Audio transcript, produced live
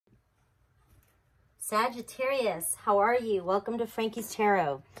Sagittarius, how are you? Welcome to Frankie's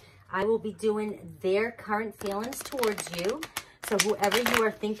Tarot. I will be doing their current feelings towards you. So whoever you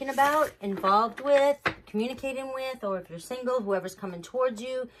are thinking about, involved with, communicating with, or if you're single, whoever's coming towards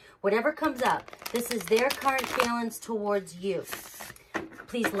you, whatever comes up, this is their current feelings towards you.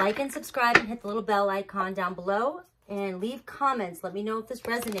 Please like and subscribe and hit the little bell icon down below and leave comments. Let me know if this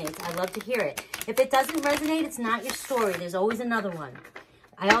resonates. I love to hear it. If it doesn't resonate, it's not your story. There's always another one.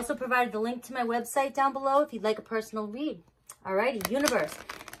 I also provided the link to my website down below if you'd like a personal read. Alrighty, universe,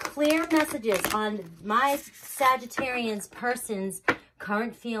 clear messages on my Sagittarians person's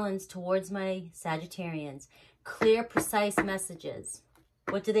current feelings towards my Sagittarians. Clear, precise messages.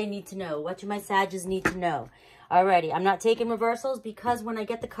 What do they need to know? What do my Sagittarians need to know? Alrighty, I'm not taking reversals because when I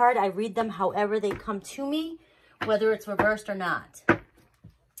get the card, I read them however they come to me, whether it's reversed or not.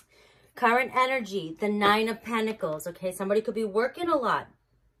 Current energy, the 9 of Pentacles. Okay, somebody could be working a lot.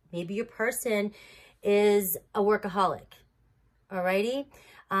 Maybe your person is a workaholic. Alrighty.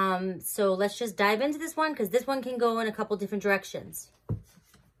 So let's just dive into this one because this one can go in a couple different directions.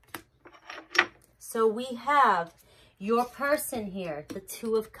 So we have your person here, the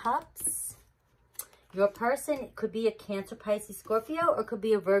 2 of Cups. Your person could be a Cancer, Pisces, Scorpio, or could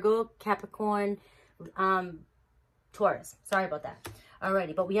be a Virgo, Capricorn, Taurus. Sorry about that.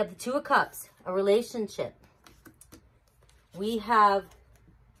 Alrighty, but we have the 2 of Cups, a relationship. We have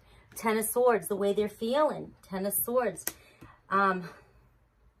 10 of Swords, the way they're feeling. 10 of Swords. Well,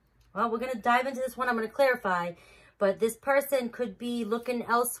 we're going to dive into this one. I'm going to clarify. But this person could be looking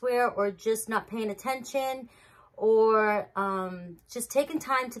elsewhere or just not paying attention or just taking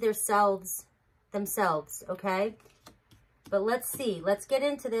time to themselves, okay? But let's see. Let's get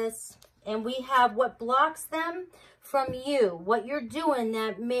into this. And we have what blocks them from you. What you're doing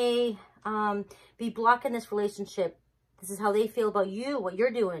that may be blocking this relationship. This is how they feel about you, what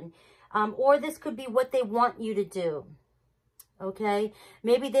you're doing. Or this could be what they want you to do. Okay?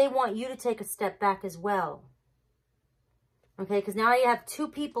 Maybe they want you to take a step back as well. Okay? Because now you have 2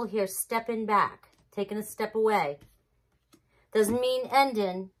 people here stepping back, taking a step away. Doesn't mean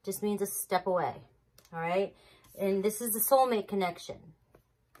ending, just means a step away. All right? And this is the soulmate connection.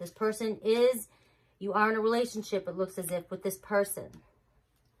 This person is, you are in a relationship, it looks as if, with this person.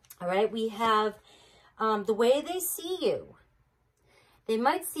 All right? We have the way they see you. They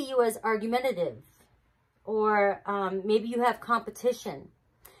might see you as argumentative, or maybe you have competition,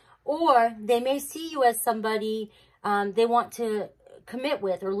 or they may see you as somebody they want to commit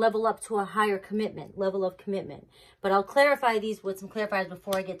with or level up to a higher commitment, level of commitment. But I'll clarify these with some clarifiers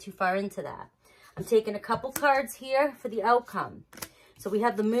before I get too far into that. I'm taking a couple cards here for the outcome. So we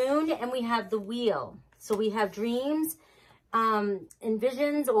have the Moon and we have the Wheel. So we have dreams and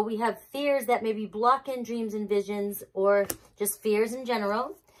visions, or we have fears that may be blocking dreams and visions, or just fears in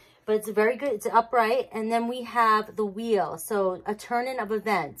general. But it's very good. It's upright. And then we have the Wheel. So a turning of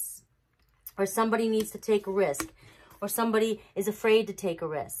events, or somebody needs to take a risk, or somebody is afraid to take a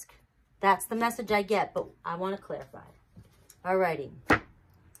risk. That's the message I get, but I want to clarify. Alrighty.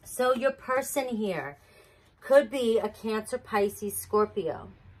 So your person here could be a Cancer, Pisces,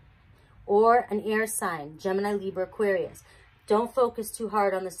 Scorpio, or an air sign, Gemini, Libra, Aquarius. Don't focus too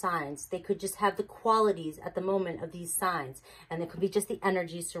hard on the signs. They could just have the qualities at the moment of these signs, and it could be just the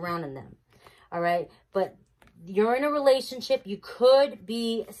energy surrounding them. All right? But you're in a relationship. You could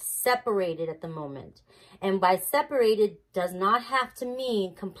be separated at the moment. And by separated does not have to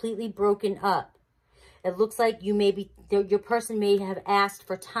mean completely broken up. It looks like you may be, your person may have asked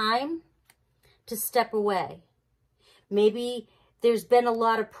for time to step away. Maybe there's been a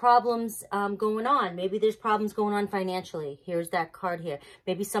lot of problems going on. Maybe there's problems going on financially. Here's that card here.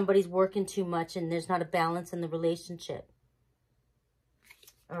 Maybe somebody's working too much and there's not a balance in the relationship.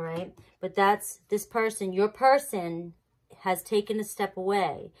 All right? But that's this person. Your person has taken a step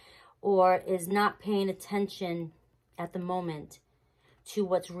away or is not paying attention at the moment to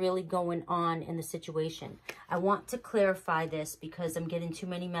what's really going on in the situation. I want to clarify this because I'm getting too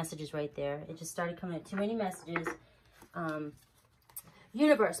many messages right there. It just started coming in too many messages.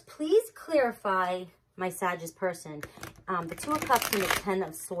 Universe, please clarify my Sagittarius person. The 2 of Cups and the 10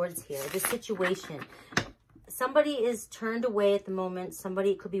 of Swords here. The situation. Somebody is turned away at the moment.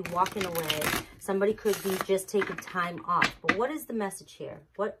 Somebody could be walking away. Somebody could be just taking time off. But what is the message here?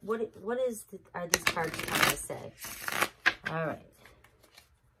 What are these cards trying to say? All right.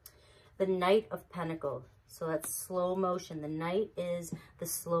 The Knight of Pentacles. So that's slow motion. The Knight is the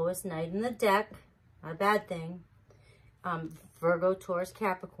slowest knight in the deck. Not a bad thing. Virgo, Taurus,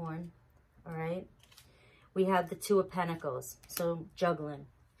 Capricorn. All right. We have the 2 of Pentacles. So juggling.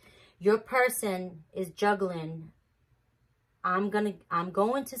 Your person is juggling I'm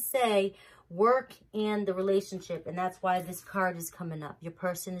going to say work and the relationship, and that's why this card is coming up. Your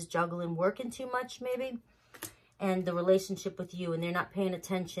person is juggling working too much, maybe, and the relationship with you, and they're not paying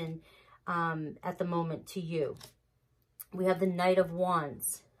attention at the moment to you. We have the Knight of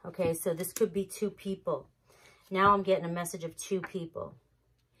Wands. Okay, so this could be two people. Now I'm getting a message of two people.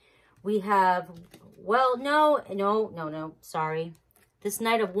 We have, well, no, sorry. This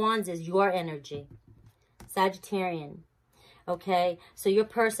Knight of Wands is your energy, Sagittarian. Okay, so your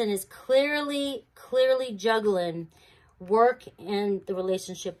person is clearly juggling work and the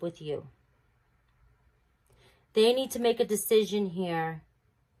relationship with you. They need to make a decision here,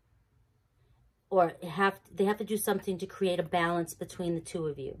 or they have to do something to create a balance between the two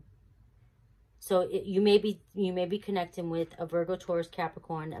of you. So you may be connecting with a Virgo, Taurus,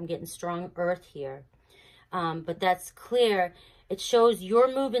 Capricorn. I'm getting strong earth here, but that's clear. It shows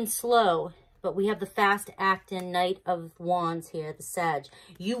you're moving slow. But we have the fast acting Knight of Wands here, the Sag.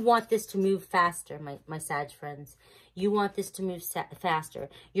 You want this to move faster, my Sag friends. You want this to move faster.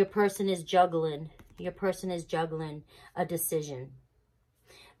 Your person is juggling. Your person is juggling a decision.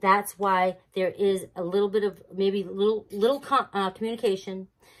 That's why there is a little bit of, maybe little communication,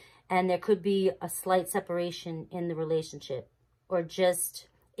 and there could be a slight separation in the relationship, or just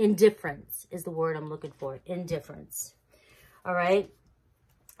indifference is the word I'm looking for. Indifference. All right.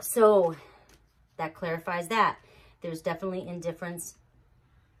 So that clarifies that. There's definitely indifference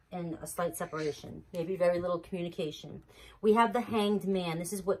and a slight separation. Maybe very little communication. We have the Hanged Man.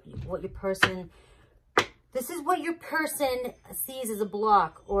 This is what your person sees as a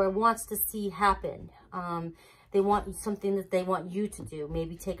block or wants to see happen. They want something that they want you to do.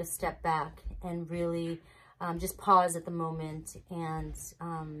 Maybe take a step back and really just pause at the moment and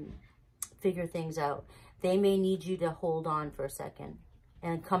figure things out. They may need you to hold on for a second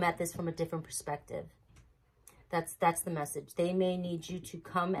and come at this from a different perspective. That's the message. They may need you to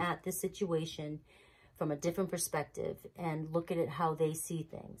come at this situation from a different perspective and look at it how they see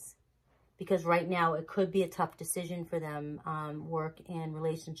things. Because right now it could be a tough decision for them, work and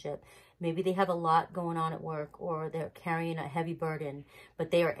relationship. Maybe they have a lot going on at work, or they're carrying a heavy burden, but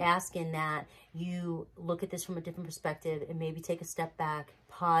they are asking that you look at this from a different perspective and maybe take a step back,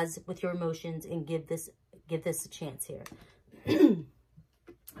 pause with your emotions, and give this a chance here.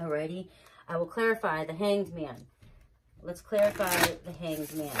 Alrighty, I will clarify the Hanged Man. Let's clarify the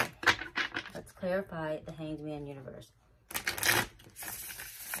Hanged Man. Let's clarify the Hanged Man universe.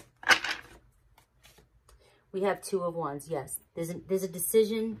 We have Two of Wands. Yes, there's a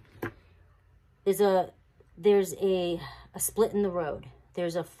decision. There's a split in the road.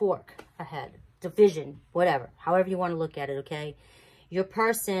 There's a fork ahead, division, whatever, however you want to look at it. Okay, your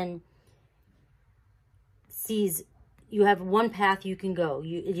person sees you have one path you can go.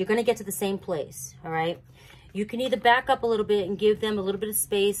 You're going to get to the same place. All right. You can either back up a little bit and give them a little bit of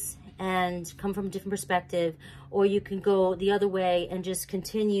space and come from a different perspective, or you can go the other way and just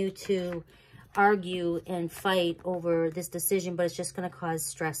continue to argue and fight over this decision, but it's just going to cause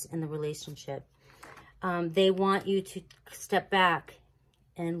stress in the relationship. They want you to step back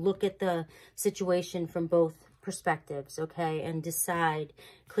and look at the situation from both perspectives, okay, and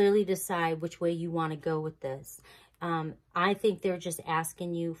clearly decide which way you want to go with this. I think they're just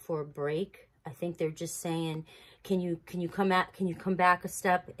asking you for a break. I think they're just saying, can you come back a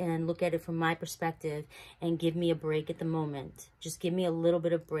step and look at it from my perspective and give me a break at the moment. Just give me a little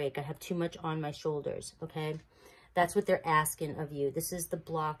bit of break. I have too much on my shoulders, okay? That's what they're asking of you. This is the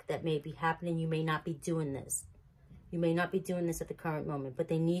block that may be happening. You may not be doing this. You may not be doing this at the current moment, but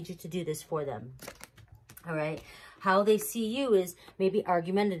they need you to do this for them, all right? How they see you is maybe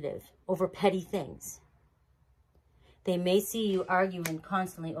argumentative over petty things. They may see you arguing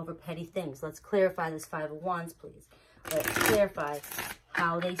constantly over petty things. Let's clarify this Five of Wands, please. Let's clarify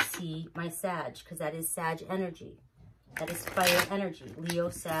how they see my Sag, because that is Sag energy. That is fire energy. Leo,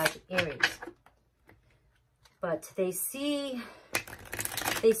 Sag, Aries. But they still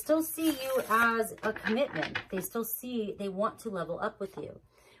see you as a commitment. They want to level up with you.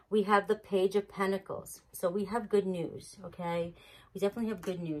 We have the Page of Pentacles. So we have good news, okay? We definitely have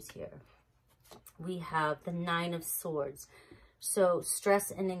good news here. We have the Nine of Swords. So stress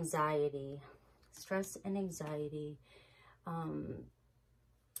and anxiety. Stress and anxiety.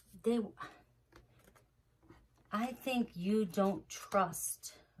 I think you don't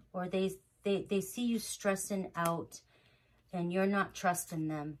trust, or they see you stressing out and you're not trusting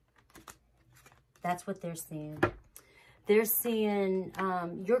them. That's what they're seeing. They're seeing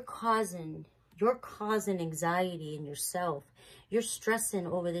you're causing anxiety in yourself. You're stressing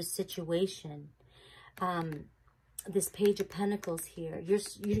over this situation. This Page of Pentacles here.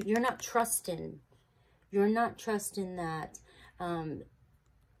 You're not trusting. You're not trusting that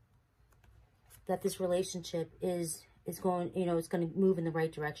that this relationship is going, you know, it's going to move in the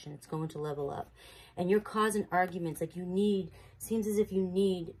right direction. It's going to level up. And you're causing arguments, like you need, seems as if you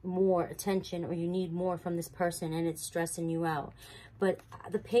need more attention or you need more from this person, and it's stressing you out. But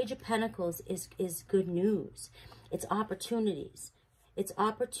the Page of Pentacles is good news. It's opportunities. It's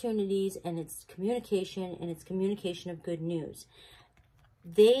opportunities, and it's communication, and it's communication of good news.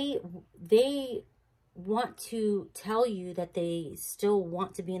 They want to tell you that they still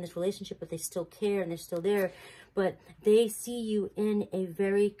want to be in this relationship, but they still care and they're still there, but they see you in a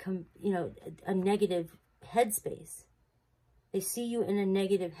very, you know, a negative headspace. They see you in a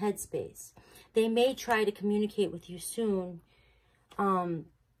negative headspace. They may try to communicate with you soon,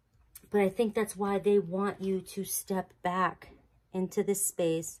 but I think that's why they want you to step back into this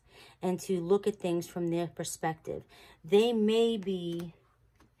space and to look at things from their perspective. They may be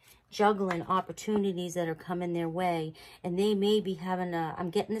juggling opportunities that are coming their way, and they may be having a, I'm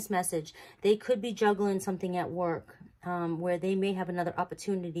getting this message, they could be juggling something at work, where they may have another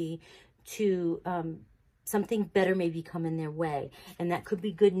opportunity to, something better may be coming their way, and that could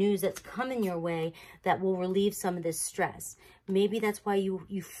be good news that's coming your way that will relieve some of this stress. Maybe that's why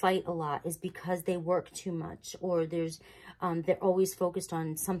you fight a lot, is because they work too much, or there's they're always focused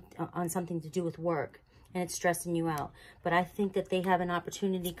on something to do with work, and it's stressing you out. But I think that they have an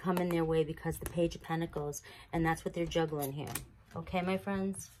opportunity coming their way because the Page of Pentacles, and that's what they're juggling here. Okay, my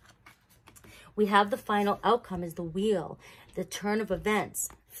friends? We have the final outcome is the Wheel, the turn of events,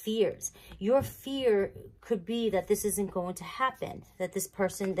 fears. Your fear could be that this isn't going to happen, that this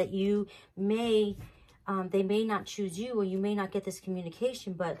person that you may, they may not choose you, or you may not get this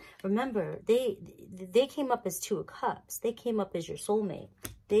communication. But remember, they came up as Two of Cups. They came up as your soulmate.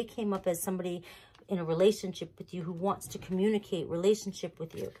 They came up as somebody in a relationship with you who wants to communicate relationship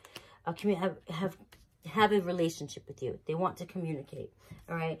with you, have a relationship with you. They want to communicate.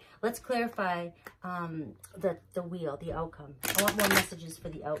 All right, let's clarify the Wheel, the outcome. I want more messages for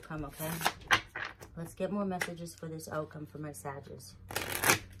the outcome. Okay, let's get more messages for this outcome for my Sagittarius.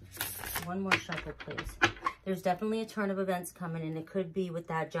 One more shuffle, please. There's definitely a turn of events coming, and it could be with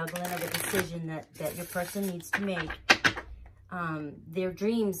that juggling of a decision that your person needs to make. Their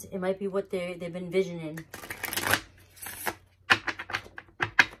dreams, it might be what they've been envisioning. Let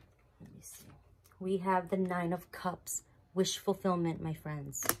me see. We have the Nine of Cups, wish fulfillment, my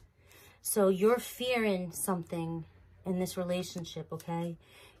friends. So you're fearing something in this relationship, okay?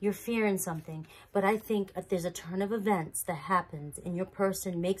 You're fearing something, but I think there's a turn of events that happens, and your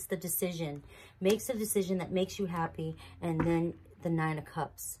person makes the decision that makes you happy, and then the Nine of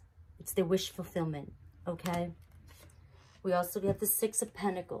Cups. It's their wish fulfillment, okay? We also have the Six of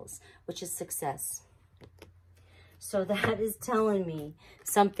Pentacles, which is success. So that is telling me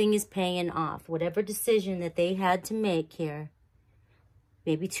something is paying off. Whatever decision that they had to make here,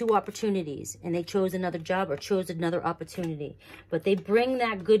 maybe two opportunities, and they chose another job or chose another opportunity. But they bring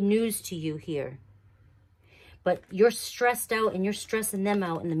that good news to you here. But you're stressed out, and you're stressing them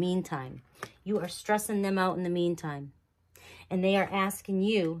out in the meantime. You are stressing them out in the meantime. And they are asking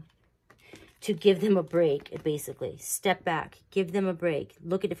you to give them a break, basically. Step back. Give them a break.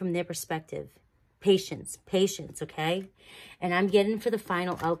 Look at it from their perspective. Patience. Patience, okay? And I'm getting for the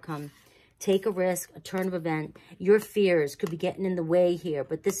final outcome. Take a risk, a turn of event. Your fears could be getting in the way here,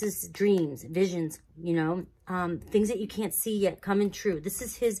 but this is dreams, visions, you know, things that you can't see yet coming true. This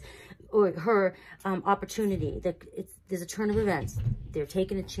is his or her opportunity. There's a turn of events. They're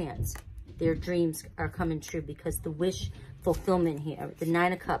taking a chance. Their dreams are coming true because the wish fulfillment here. The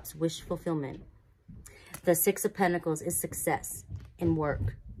Nine of Cups, wish fulfillment. The Six of Pentacles is success in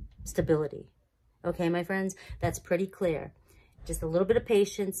work, stability. Okay, my friends, that's pretty clear. Just a little bit of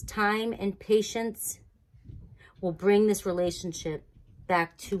patience. Time and patience will bring this relationship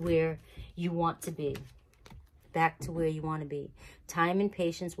back to where you want to be. Back to where you want to be. Time and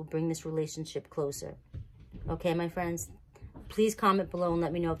patience will bring this relationship closer. Okay, my friends? Please comment below and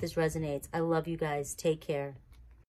let me know if this resonates. I love you guys. Take care.